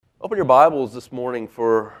Open your Bibles this morning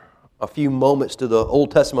for a few moments to the Old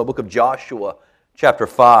Testament book of Joshua, chapter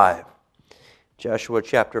 5. Joshua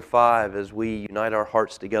chapter 5, as we unite our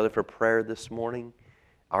hearts together for prayer this morning.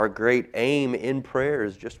 Our great aim in prayer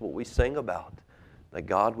is just what we sing about, that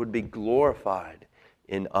God would be glorified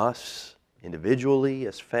in us individually,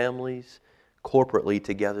 as families, corporately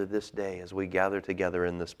together this day as we gather together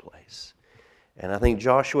in this place. And I think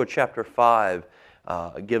Joshua chapter 5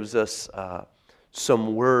 gives us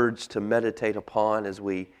some words to meditate upon as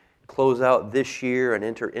we close out this year and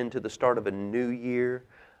enter into the start of a new year.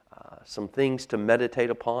 Some things to meditate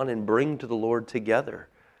upon and bring to the Lord together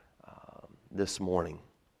this morning.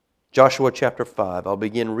 Joshua chapter 5, I'll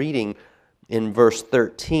begin reading in verse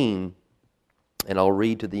 13, and I'll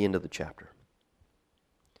read to the end of the chapter.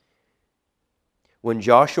 When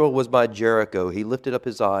Joshua was by Jericho, he lifted up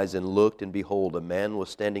his eyes and looked, and behold, a man was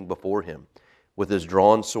standing before him, with his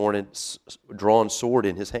drawn sword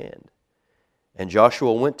in his hand. And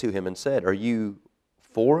Joshua went to him and said, "Are you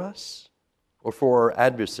for us or for our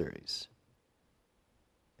adversaries?"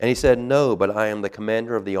 And he said, "No, but I am the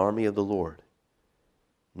commander of the army of the Lord.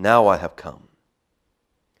 Now I have come."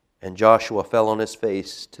 And Joshua fell on his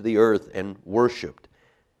face to the earth and worshipped,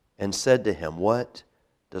 and said to him, "What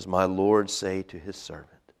does my Lord say to his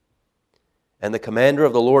servant?" And the commander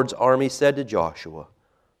of the Lord's army said to Joshua,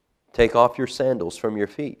 "Take off your sandals from your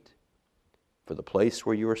feet, for the place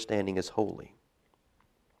where you are standing is holy."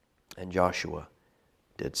 And Joshua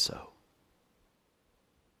did so.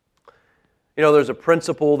 You know, there's a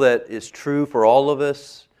principle that is true for all of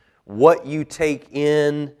us. What you take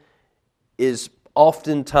in is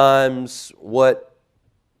oftentimes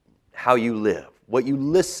how you live. What you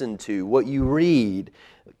listen to, what you read,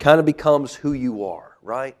 kind of becomes who you are,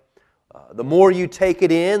 right? The more you take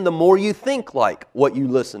it in, the more you think like what you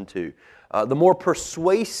listen to. The more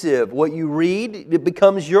persuasive what you read, it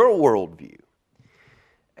becomes your worldview.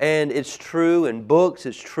 And it's true in books,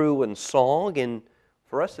 it's true in song, and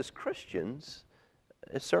for us as Christians,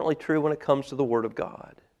 it's certainly true when it comes to the Word of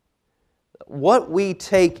God. What we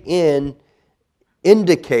take in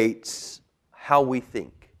indicates how we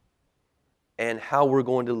think, and how we're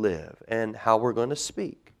going to live, and how we're going to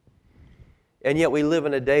speak. And yet we live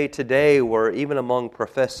in a day today where even among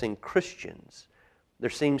professing Christians,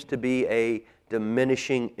 there seems to be a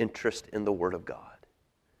diminishing interest in the Word of God.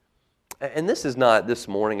 And this is not this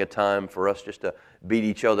morning a time for us just to beat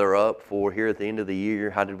each other up for here at the end of the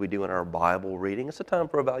year, how did we do in our Bible reading? It's a time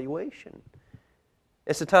for evaluation.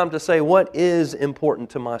 It's a time to say, what is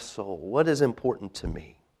important to my soul? What is important to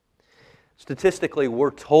me? Statistically,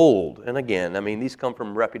 we're told, and again, these come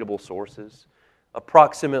from reputable sources,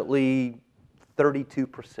 approximately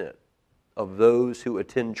 32% of those who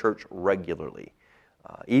attend church regularly,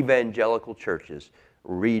 evangelical churches,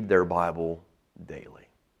 read their Bible daily.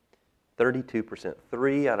 32%,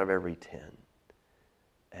 3 out of every 10.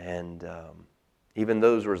 And even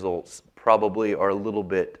those results probably are a little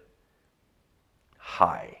bit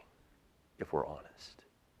high, if we're honest.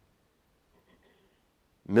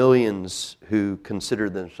 Millions who consider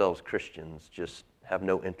themselves Christians just have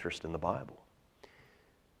no interest in the Bible,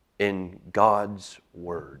 in God's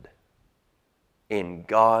Word, in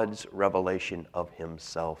God's revelation of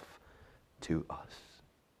Himself to us.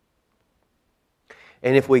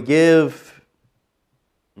 And if we give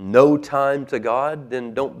no time to God,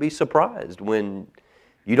 then don't be surprised when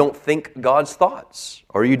you don't think God's thoughts,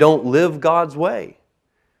 or you don't live God's way,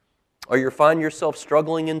 or you find yourself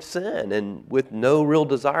struggling in sin and with no real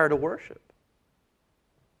desire to worship.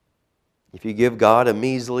 If you give God a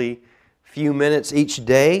measly few minutes each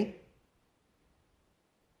day,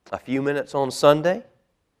 a few minutes on Sunday,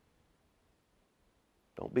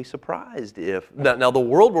 don't be surprised if... Now the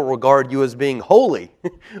world will regard you as being holy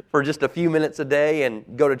for just a few minutes a day and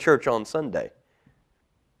go to church on Sunday.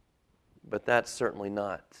 But that's certainly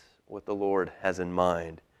not what the Lord has in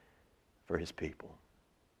mind for His people.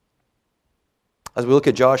 As we look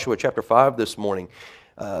at Joshua chapter 5 this morning,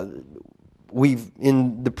 we've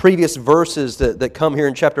in the previous verses that come here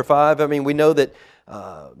in chapter 5, we know that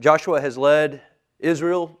Joshua has led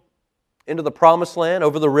Israel into the promised land,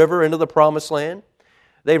 over the river into the promised land.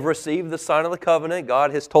 They've received the sign of the covenant.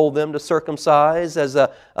 God has told them to circumcise as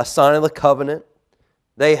a sign of the covenant.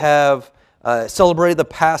 They have celebrated the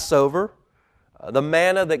Passover. The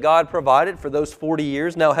manna that God provided for those 40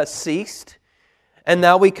 years now has ceased. And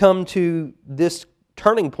now we come to this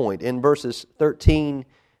turning point in verses 13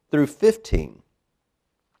 through 15.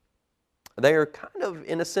 They are kind of,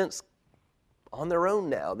 in a sense, on their own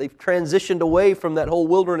now. They've transitioned away from that whole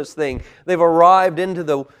wilderness thing. They've arrived into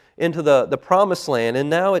the promised land, and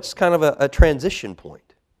now it's kind of a transition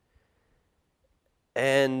point.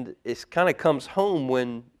 And it kind of comes home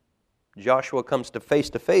when Joshua comes to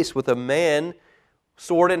face with a man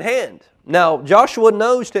sword in hand. Now, Joshua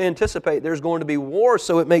knows to anticipate there's going to be war,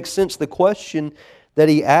 so it makes sense the question that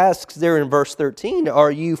he asks there in verse 13,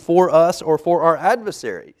 are you for us or for our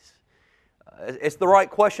adversaries? It's the right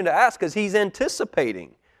question to ask because he's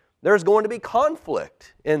anticipating there's going to be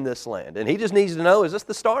conflict in this land. And he just needs to know, is this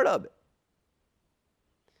the start of it?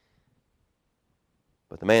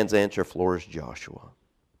 But the man's answer floors Joshua.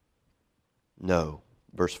 No.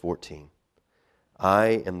 Verse 14.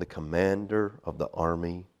 I am the commander of the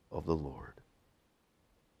army of the Lord.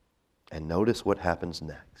 And notice what happens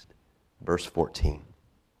next. Verse 14.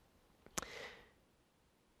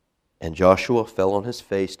 And Joshua fell on his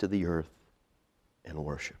face to the earth and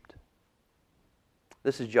worshipped.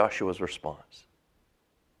 This is Joshua's response.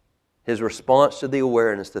 His response to the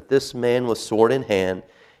awareness that this man with sword in hand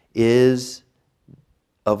is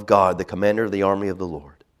of God, the commander of the army of the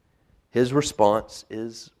Lord. His response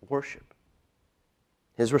is worship.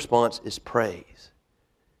 His response is praise.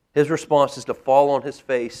 His response is to fall on his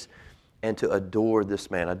face and to adore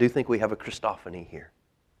this man. I do think we have a Christophany here,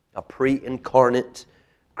 a pre-incarnate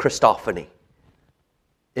Christophany,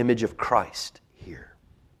 image of Christ here.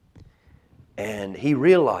 And he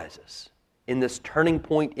realizes in this turning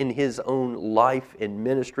point in his own life and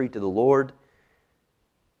ministry to the Lord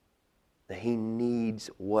that he needs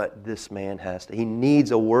what this man has. He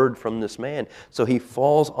needs a word from this man. So he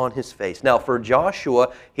falls on his face. Now for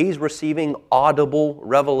Joshua, he's receiving audible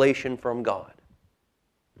revelation from God.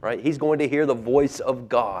 Right? He's going to hear the voice of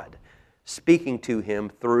God speaking to him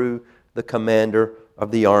through the commander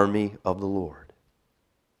of the army of the Lord.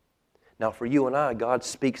 Now for you and I, God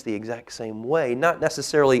speaks the exact same way, not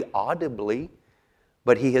necessarily audibly,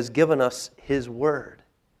 but He has given us His Word.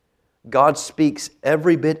 God speaks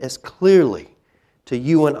every bit as clearly to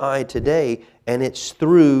you and I today, and it's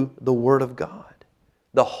through the Word of God.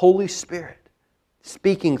 The Holy Spirit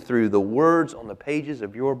speaking through the words on the pages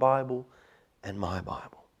of your Bible and my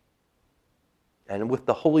Bible. And with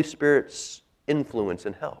the Holy Spirit's influence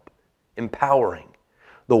and help, empowering,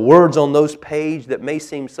 the words on those pages that may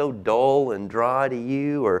seem so dull and dry to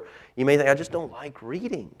you, or you may think, I just don't like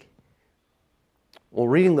reading. Well,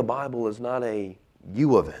 reading the Bible is not a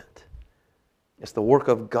you event. It's the work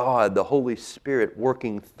of God, the Holy Spirit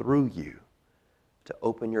working through you to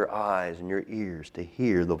open your eyes and your ears to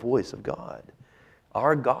hear the voice of God.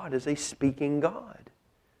 Our God is a speaking God.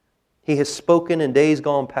 He has spoken in days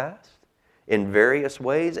gone past in various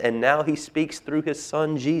ways, and now He speaks through His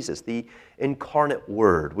Son Jesus, the incarnate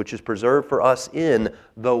Word, which is preserved for us in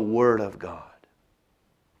the Word of God.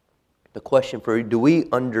 The question for you, do we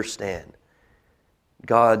understand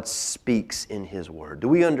God speaks in His Word? Do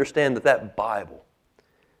we understand that Bible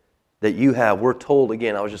that you have, we're told,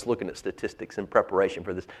 again, I was just looking at statistics in preparation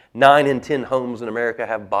for this, 9 in 10 homes in America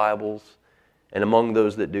have Bibles, and among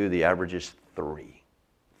those that do, the average is 3.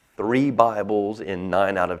 3 Bibles in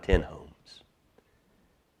 9 out of 10 homes.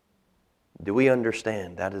 Do we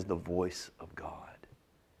understand that is the voice of God?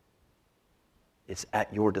 It's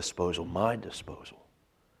at your disposal, my disposal.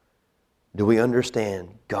 Do we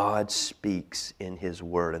understand God speaks in His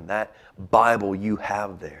Word, and that Bible you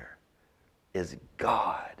have there is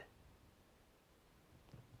God?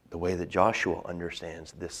 The way that Joshua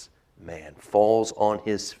understands this man, falls on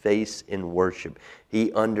his face in worship.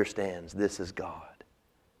 He understands this is God.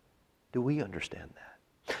 Do we understand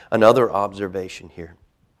that? Another observation here.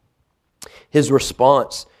 His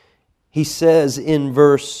response, he says in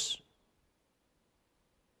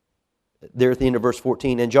there at the end of verse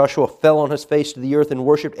 14, and Joshua fell on his face to the earth and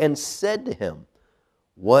worshipped and said to him,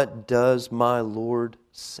 what does my Lord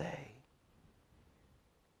say?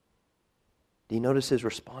 Do you notice his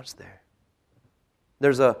response there?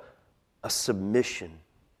 There's a submission.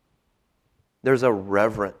 There's a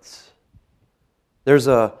reverence. There's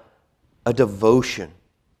a devotion,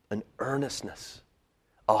 an earnestness,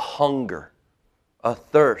 a hunger, a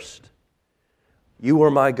thirst. You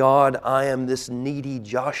are my God. I am this needy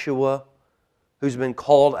Joshua who's been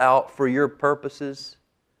called out for your purposes.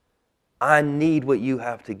 I need what you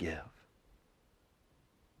have to give.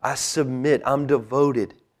 I submit. I'm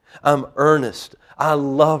devoted. I'm earnest. I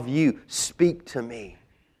love you. Speak to me.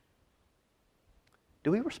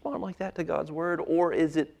 Do we respond like that to God's Word? Or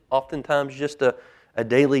is it oftentimes just a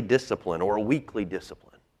daily discipline or a weekly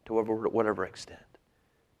discipline to whatever extent?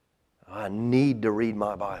 I need to read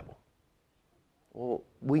my Bible. Well,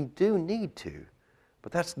 we do need to,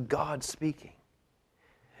 but that's God speaking.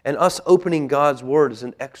 And us opening God's Word is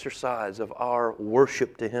an exercise of our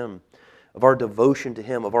worship to Him, of our devotion to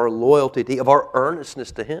Him, of our loyalty to Him, of our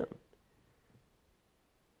earnestness to Him.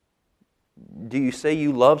 Do you say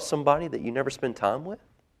you love somebody that you never spend time with?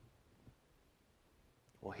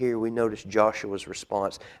 Well, here we notice Joshua's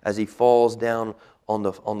response as he falls down on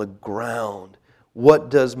the ground. What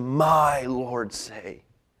does my Lord say?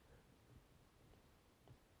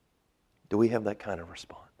 Do we have that kind of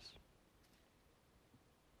response?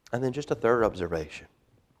 And then just a third observation.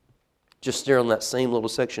 Just there on that same little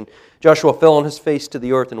section, Joshua fell on his face to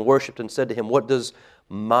the earth and worshipped and said to him, what does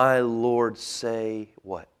my Lord say?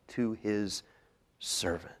 What? To his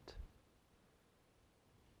servant.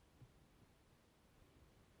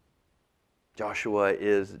 Joshua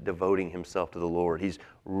is devoting himself to the Lord. He's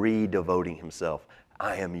re-devoting himself.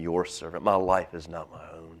 I am your servant. My life is not my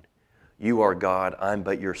own. You are God. I'm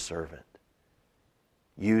but your servant.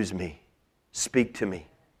 Use me. Speak to me.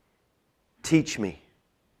 Teach me.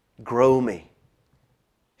 Grow me.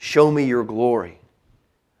 Show me your glory.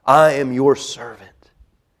 I am your servant.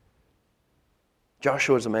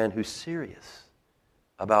 Joshua is a man who's serious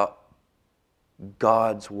about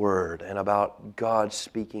God's word and about God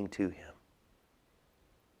speaking to him.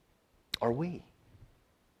 Are we?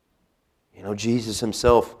 You know, Jesus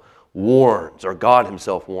himself warns, or God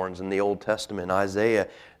himself warns in the Old Testament, Isaiah,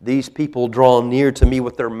 these people draw near to me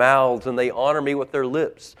with their mouths and they honor me with their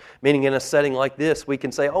lips. Meaning in a setting like this, we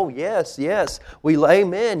can say, oh yes, yes,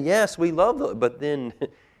 amen, yes, we love them. But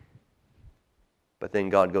then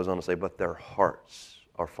God goes on to say, but their hearts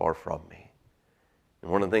are far from me.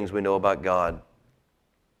 And one of the things we know about God,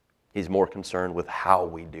 He's more concerned with how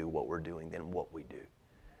we do what we're doing than what we do.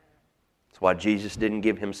 That's why Jesus didn't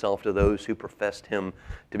give Himself to those who professed Him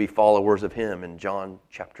to be followers of Him in John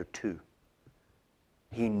chapter 2.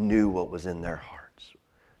 He knew what was in their hearts.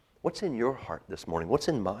 What's in your heart this morning? What's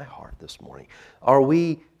in my heart this morning? Are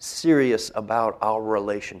we serious about our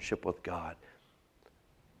relationship with God?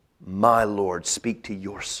 My Lord, speak to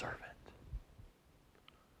your servant.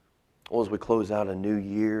 Well, as we close out a new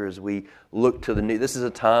year, as we look to the new, this is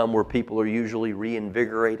a time where people are usually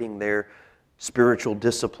reinvigorating their spiritual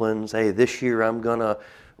disciplines. Hey, this year I'm going to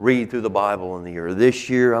read through the Bible in the year. This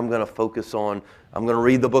year I'm going to focus on, I'm going to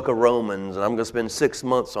read the book of Romans, and I'm going to spend 6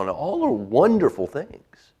 months on it. All are wonderful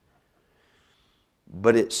things.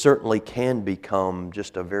 But it certainly can become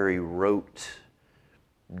just a very rote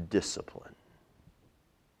discipline.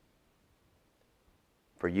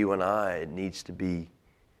 For you and I, it needs to be,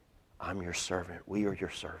 I'm your servant. We are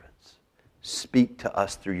your servants. Speak to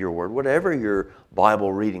us through your word. Whatever your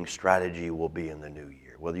Bible reading strategy will be in the new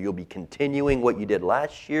year. Whether you'll be continuing what you did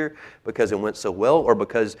last year because it went so well, or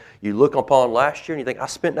because you look upon last year and you think, I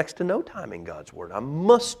spent next to no time in God's word. I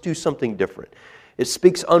must do something different. It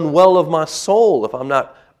speaks unwell of my soul if I'm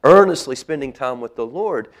not earnestly spending time with the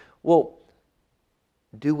Lord. Well,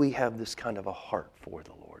 do we have this kind of a heart for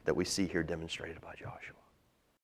the Lord that we see here demonstrated by Joshua?